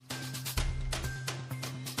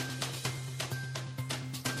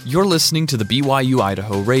You're listening to the BYU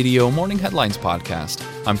Idaho Radio Morning Headlines Podcast.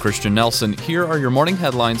 I'm Christian Nelson. Here are your morning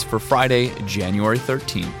headlines for Friday, January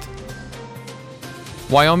 13th.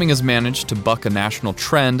 Wyoming has managed to buck a national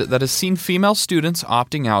trend that has seen female students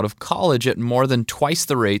opting out of college at more than twice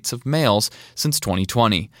the rates of males since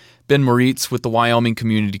 2020. Ben Moritz with the Wyoming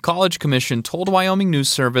Community College Commission told Wyoming News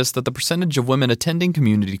Service that the percentage of women attending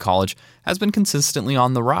community college has been consistently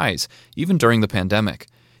on the rise, even during the pandemic.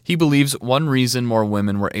 He believes one reason more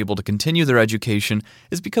women were able to continue their education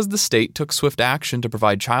is because the state took swift action to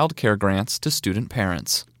provide child care grants to student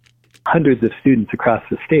parents. Hundreds of students across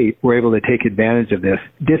the state were able to take advantage of this,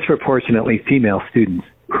 disproportionately female students,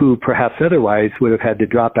 who perhaps otherwise would have had to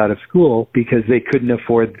drop out of school because they couldn't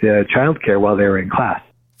afford the child care while they were in class.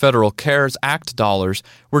 Federal CARES Act dollars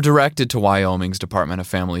were directed to Wyoming's Department of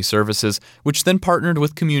Family Services, which then partnered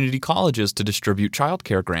with community colleges to distribute child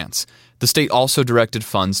care grants. The state also directed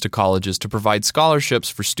funds to colleges to provide scholarships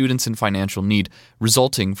for students in financial need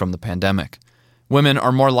resulting from the pandemic. Women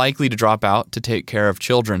are more likely to drop out to take care of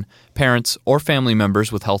children, parents, or family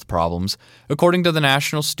members with health problems, according to the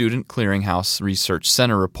National Student Clearinghouse Research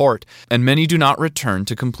Center report, and many do not return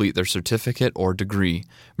to complete their certificate or degree.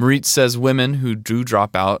 Moritz says women who do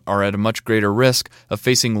drop out are at a much greater risk of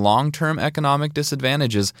facing long-term economic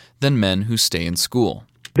disadvantages than men who stay in school.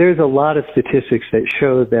 There's a lot of statistics that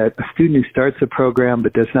show that a student who starts a program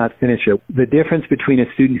but does not finish it, the difference between a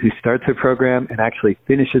student who starts a program and actually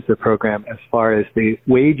finishes the program as far as the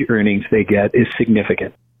wage earnings they get is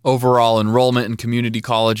significant. Overall enrollment in community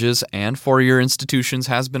colleges and four-year institutions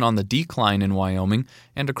has been on the decline in Wyoming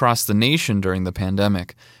and across the nation during the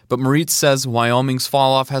pandemic. But Moritz says Wyoming's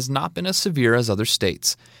fall-off has not been as severe as other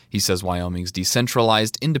states. He says Wyoming's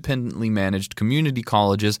decentralized, independently managed community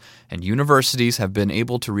colleges and universities have been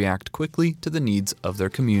able to react quickly to the needs of their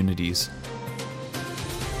communities.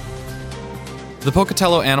 The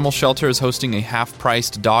Pocatello Animal Shelter is hosting a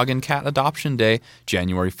half-priced dog and cat adoption day,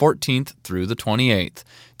 January 14th through the 28th.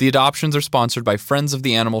 The adoptions are sponsored by Friends of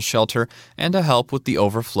the Animal Shelter and to help with the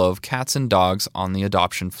overflow of cats and dogs on the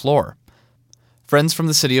adoption floor. Friends from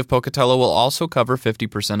the City of Pocatello will also cover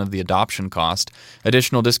 50% of the adoption cost.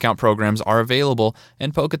 Additional discount programs are available,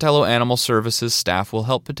 and Pocatello Animal Services staff will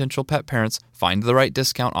help potential pet parents find the right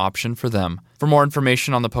discount option for them. For more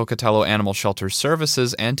information on the Pocatello Animal Shelter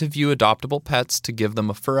services and to view adoptable pets to give them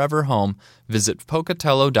a forever home, visit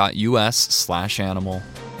pocatello.us/animal.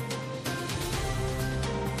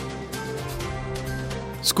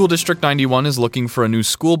 School District 91 is looking for a new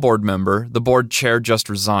school board member. The board chair just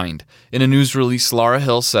resigned. In a news release, Laura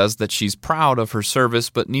Hill says that she's proud of her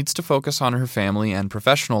service but needs to focus on her family and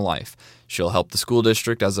professional life. She'll help the school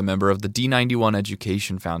district as a member of the D91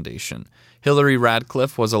 Education Foundation. Hillary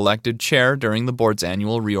Radcliffe was elected chair during the board's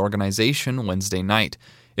annual reorganization Wednesday night.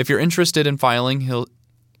 If you're interested in filling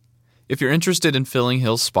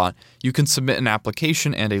Hill's spot, you can submit an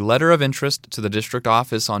application and a letter of interest to the district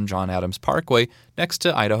office on John Adams Parkway next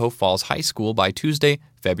to Idaho Falls High School by Tuesday,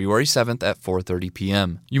 February 7th at 4:30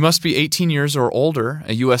 p.m. You must be 18 years or older,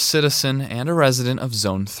 a U.S. citizen, and a resident of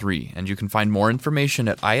Zone 3, and you can find more information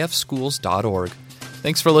at ifschools.org.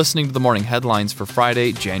 Thanks for listening to the morning headlines for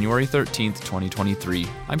Friday, January 13th, 2023.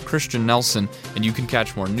 I'm Christian Nelson, and you can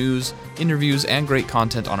catch more news, interviews, and great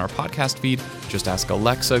content on our podcast feed. Just ask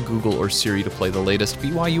Alexa, Google, or Siri to play the latest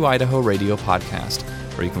BYU Idaho Radio podcast.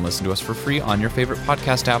 Or you can listen to us for free on your favorite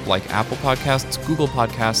podcast app like Apple Podcasts, Google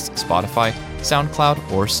Podcasts, Spotify,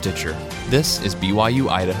 SoundCloud, or Stitcher. This is BYU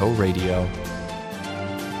Idaho Radio.